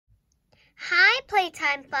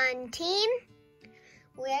Playtime Fun team.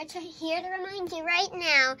 We're here to remind you right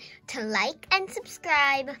now to like and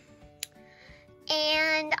subscribe.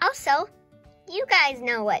 And also, you guys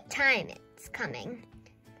know what time it's coming.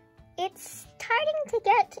 It's starting to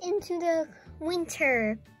get into the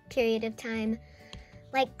winter period of time,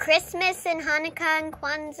 like Christmas and Hanukkah and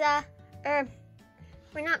Kwanzaa.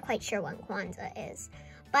 We're not quite sure what Kwanzaa is,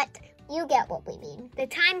 but you get what we mean. The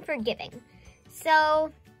time for giving.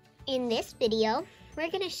 So, in this video,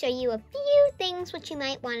 we're going to show you a few things which you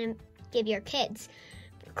might want to give your kids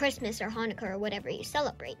for Christmas or Hanukkah or whatever you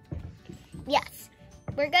celebrate. Yes,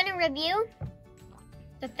 we're going to review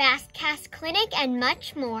the FastCast Clinic and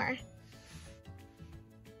much more.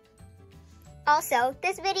 Also,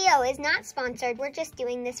 this video is not sponsored. We're just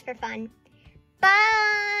doing this for fun.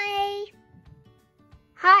 Bye!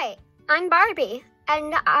 Hi, I'm Barbie,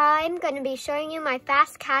 and I'm going to be showing you my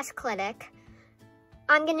FastCast Clinic.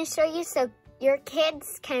 I'm going to show you so your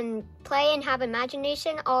kids can play and have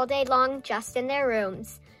imagination all day long just in their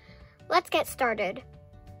rooms. Let's get started.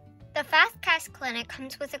 The FastCast Clinic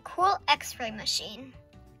comes with a cool X-ray machine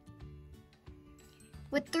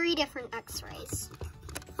with 3 different X-rays.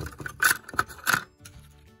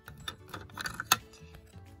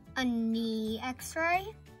 A knee X-ray,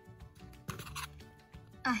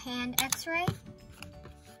 a hand X-ray,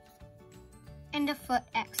 and a foot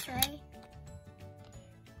X-ray.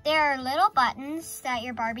 There are little buttons that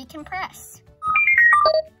your Barbie can press.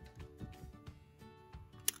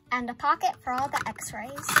 And a pocket for all the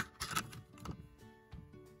X-rays.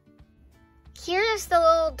 Here's the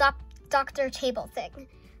little doctor table thing.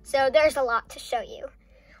 So there's a lot to show you.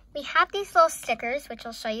 We have these little stickers, which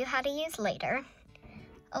I'll show you how to use later.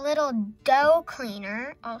 A little dough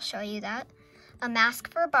cleaner, I'll show you that. A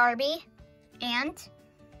mask for Barbie, and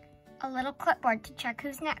a little clipboard to check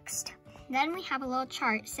who's next. Then we have a little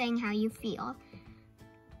chart saying how you feel.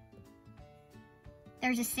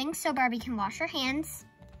 There's a sink so Barbie can wash her hands,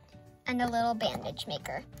 and a little bandage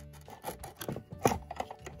maker.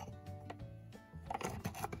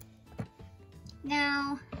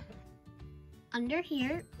 Now, under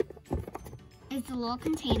here is the little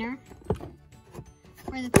container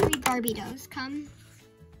where the 3 Barbie dolls come.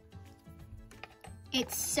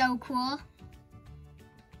 It's so cool.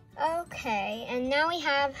 Okay, and now we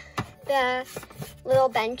have the little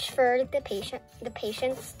bench for the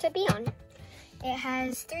patients to be on. It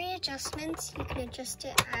has 3 adjustments. You can adjust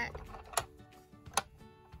it at,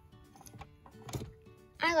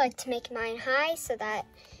 I like to make mine high so that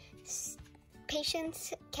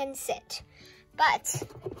patients can sit. But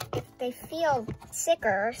if they feel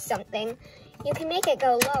sicker or something, you can make it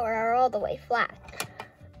go lower or all the way flat.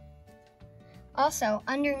 Also,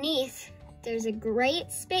 underneath, there's a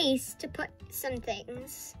great space to put some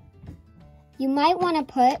things. You might want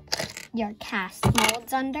to put your cast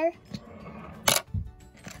molds under.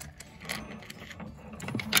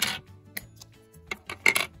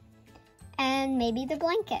 And maybe the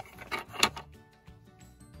blanket.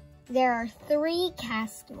 There are 3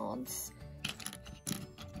 cast molds.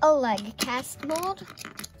 A leg cast mold,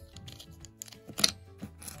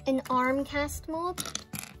 an arm cast mold,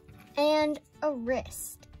 and a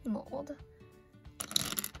wrist mold.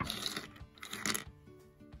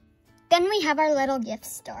 Then we have our little gift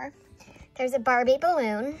store. There's a Barbie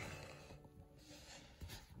balloon,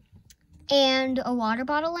 and a water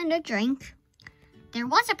bottle and a drink. There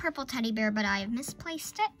was a purple teddy bear, but I have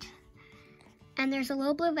misplaced it. And there's a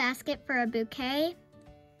little blue basket for a bouquet,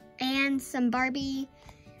 and some Barbie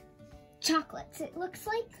chocolates, it looks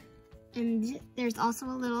like. And there's also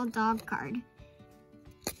a little dog card.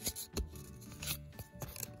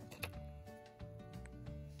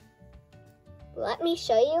 Let me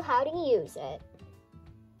show you how to use it.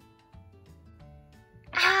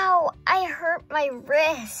 Ow, I hurt my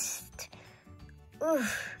wrist.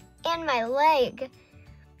 Oof, and my leg.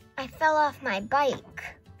 I fell off my bike.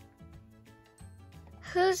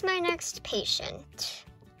 Who's my next patient?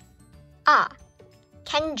 Ah,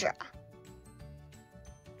 Kendra.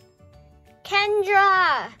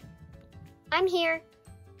 Kendra! I'm here.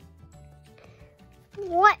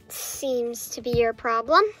 What seems to be your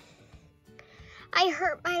problem? I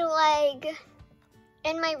hurt my leg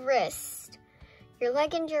and my wrist. Your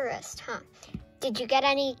leg and your wrist, huh? Did you get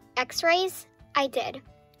any x-rays? I did.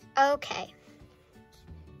 Okay.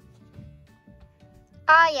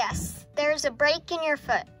 Ah, yes. There's a break in your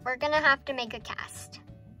foot. We're gonna have to make a cast.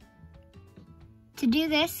 To do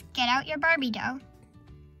this, get out your Barbie doll.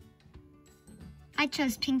 I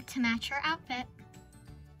chose pink to match her outfit.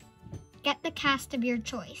 Get the cast of your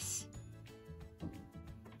choice.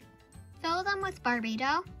 Fill them with Barbie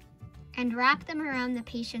doll and wrap them around the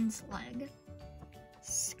patient's leg.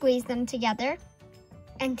 Squeeze them together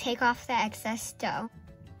and take off the excess dough.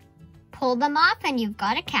 Pull them off and you've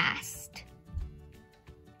got a cast.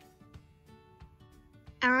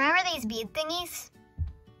 And remember these bead thingies?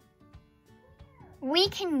 We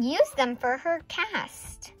can use them for her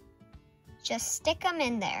cast. Just stick them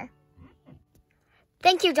in there.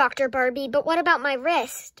 Thank you, Dr. Barbie, but what about my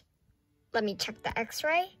wrist? Let me check the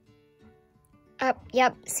x-ray.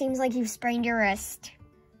 Yep, seems like you've sprained your wrist.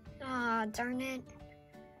 Aw, darn it.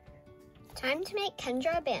 Time to make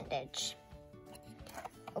Kendra a bandage.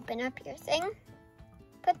 Open up your thing.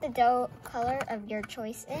 Put the dough color of your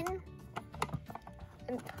choice in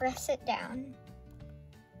and press it down.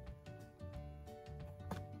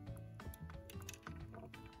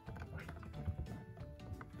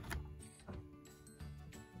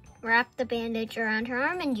 Wrap the bandage around her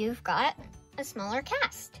arm and you've got a smaller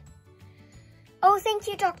cast. Oh, thank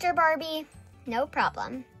you, Dr. Barbie. No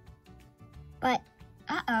problem. But,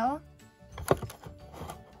 uh-oh.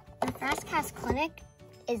 The Fast Cast Clinic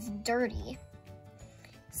is dirty.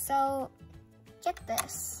 So, get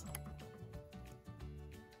this.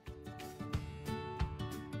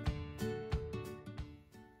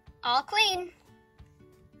 All clean.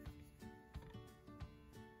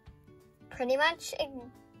 Pretty much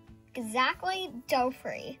exactly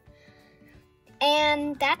dough-free.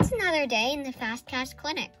 And that's another day in the Fast Cast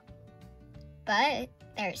Clinic. But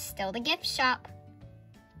there's still the gift shop.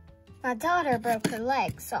 My daughter broke her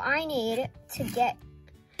leg, so I need to get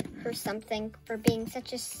her something for being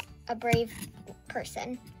such a brave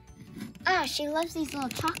person. Ah, she loves these little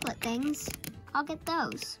chocolate things. I'll get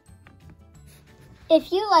those.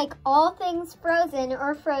 If you like all things Frozen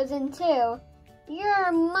or Frozen 2,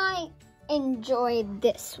 you might enjoy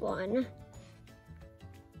this one.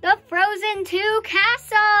 The Frozen 2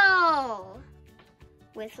 Castle!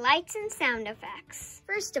 With lights and sound effects.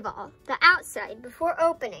 First of all, the outside before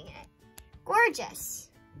opening it. Gorgeous.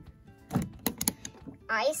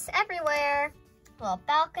 Ice everywhere. Little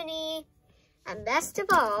balcony. And best of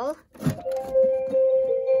all,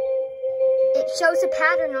 it shows a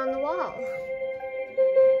pattern on the wall.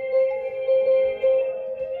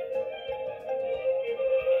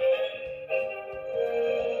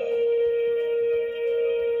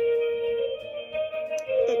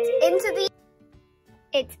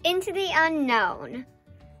 It's into the unknown,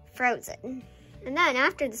 Frozen. And then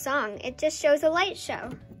after the song, it just shows a light show.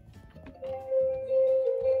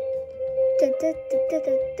 Da, da, da, da,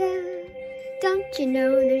 da, da. Don't you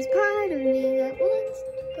know there's part of me that wants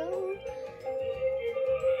to go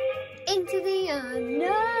into the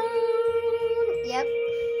unknown? Yep,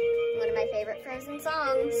 one of my favorite Frozen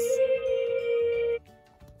songs.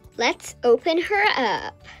 Let's open her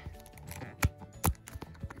up.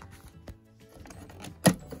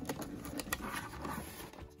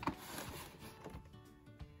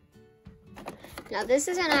 Now this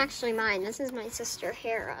isn't actually mine, this is my sister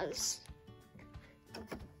Hera's.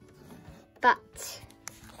 But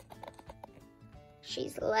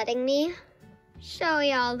she's letting me show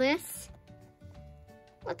y'all this.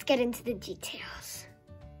 Let's get into the details.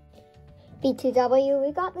 B2W,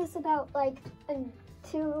 we got this about like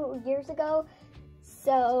 2 years ago.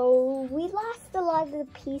 So we lost a lot of the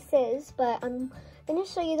pieces, but I'm gonna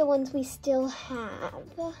show you the ones we still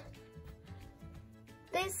have.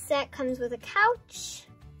 This set comes with a couch,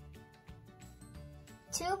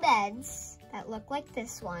 2 beds that look like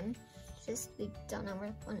this one, just we don't know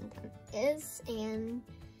where one of them is, and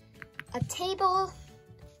a table,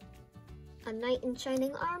 a knight in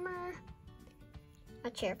shining armor, a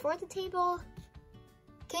chair for the table,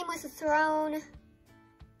 came with a throne,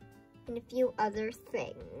 and a few other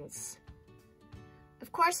things.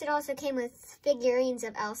 Of course, it also came with figurines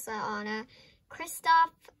of Elsa, Anna, Kristoff,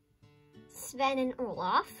 Sven, and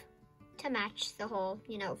Olaf to match the whole,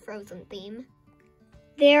 Frozen theme.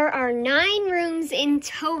 There are 9 rooms in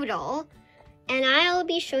total, and I'll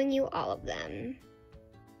be showing you all of them.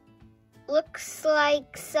 Looks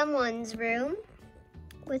like someone's room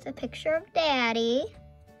with a picture of Daddy.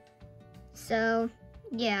 So,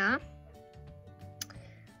 yeah.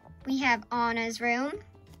 We have Anna's room,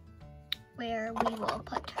 where we will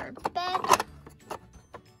put her bed.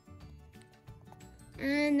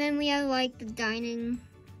 And then we have like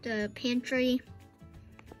the pantry.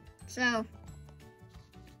 So,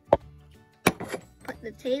 put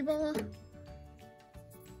the table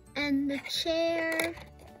and the chair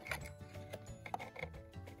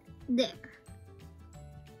there.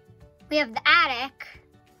 We have the attic.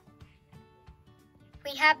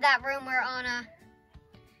 We have that room where Anna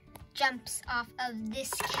jumps off of this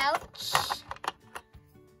couch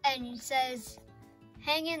and says,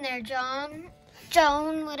 "Hang in there, John."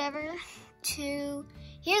 stone, whatever, to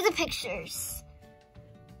here are the pictures.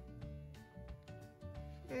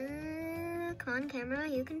 Come on, camera,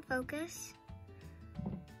 you can focus.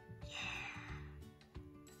 Yeah.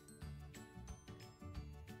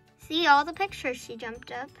 See all the pictures she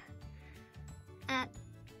jumped up at.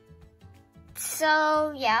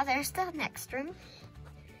 So yeah, there's the next room.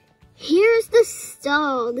 Here's the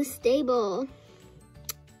stall, the stable.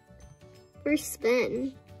 First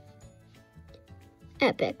spin.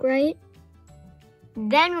 Epic, right?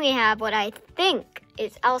 Then we have what I think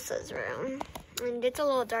is Elsa's room. And it's a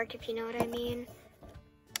little dark if you know what I mean.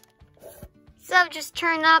 So just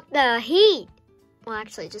turn up the heat. Well,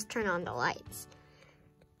 actually, just turn on the lights.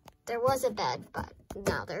 There was a bed, but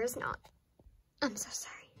now there is not. I'm so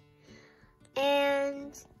sorry.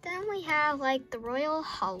 And then we have like the royal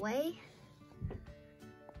hallway.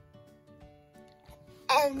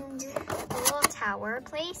 And a little tower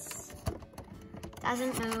place.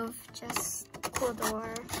 Doesn't move, just cool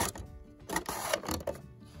door.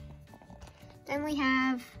 Then we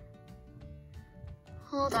have,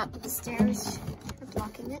 hold up, the stairs are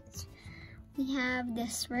blocking it. We have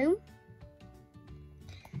this room.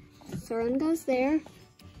 The throne goes there.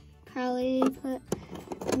 Probably put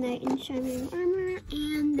the knight in shining armor,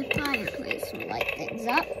 and the fireplace will light things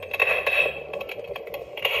up.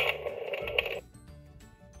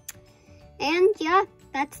 And yeah,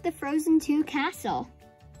 that's the Frozen 2 castle.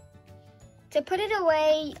 To put it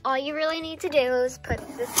away, all you really need to do is put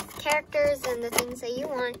the characters and the things that you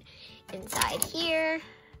want inside here.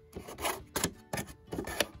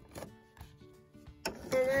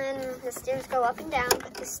 And then the stairs go up and down.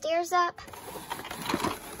 Put the stairs up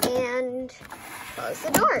and close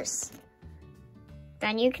the doors.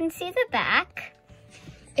 Then you can see the back.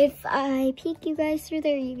 If I peek you guys through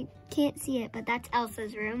there, you can't see it, but that's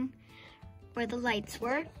Elsa's room where the lights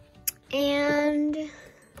were. And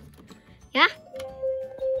yeah,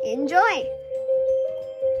 enjoy.